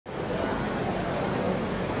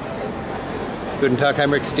Guten Tag,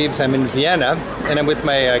 I'm Rick Steves. I'm in Vienna, and I'm with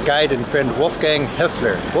my guide and friend Wolfgang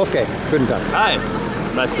Hoefler. Wolfgang, guten Tag. Hi,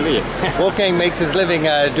 nice to meet you. Wolfgang makes his living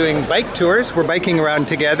doing bike tours. We're biking around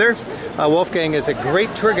together. Wolfgang is a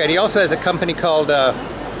great tour guide. He also has a company called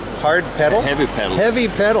Hard Pedal? Heavy Pedals. Heavy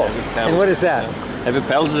Pedal. And what is that? Heavy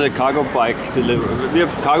Pedals is a cargo bike delivery. We have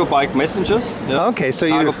cargo bike messengers. Yeah? Okay, so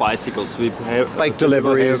cargo bicycles. We have bike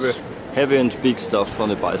deliveries. Heavy and big stuff on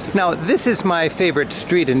the bicycle. Now, this is my favorite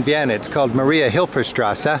street in Vienna. It's called Mariahilfer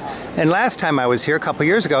Strasse. And last time I was here, a couple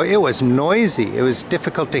years ago, it was noisy. It was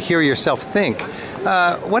difficult to hear yourself think.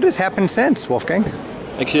 What has happened since, Wolfgang?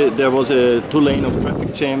 Actually, there was a 2-lane of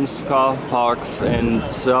traffic jams, car parks, and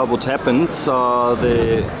what happened?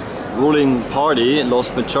 The ruling party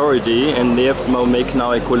lost majority, and they have to make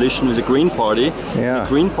now a coalition with the Green Party. Yeah. The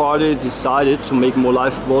Green Party decided to make more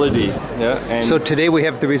life quality. Yeah. And so today we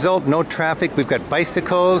have the result: no traffic. We've got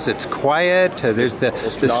bicycles. It's quiet. There's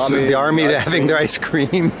the army having their ice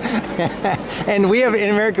cream. And we have in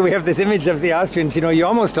America we have this image of the Austrians. You know, you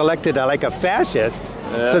almost elected like a fascist.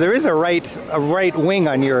 So there is a right wing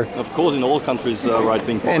on your. Of course, in all countries,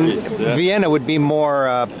 right-wing parties. And Vienna would be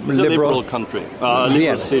more it's a liberal country,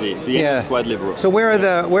 liberal city. Vienna is quite liberal. So where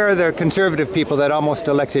are the conservative people that almost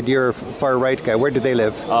elected your far-right guy? Where do they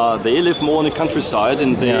live? They live more on the countryside,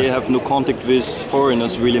 and they have no contact with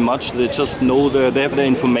foreigners really much. They just know they have their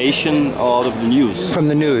information out of the news. From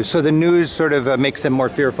the news. So the news sort of makes them more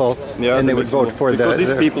fearful, and they would vote for because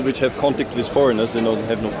these people which have contact with foreigners, they don't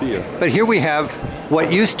have no fear. But here we have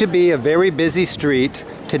what used to be a very busy street.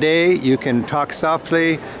 Today you can talk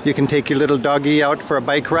softly, you can take your little doggy out for a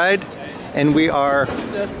bike ride, and we are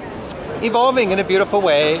evolving in a beautiful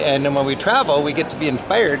way. And when we travel, we get to be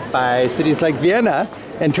inspired by cities like Vienna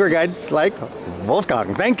and tour guides like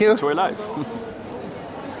Wolfgang. Thank you. Enjoy life.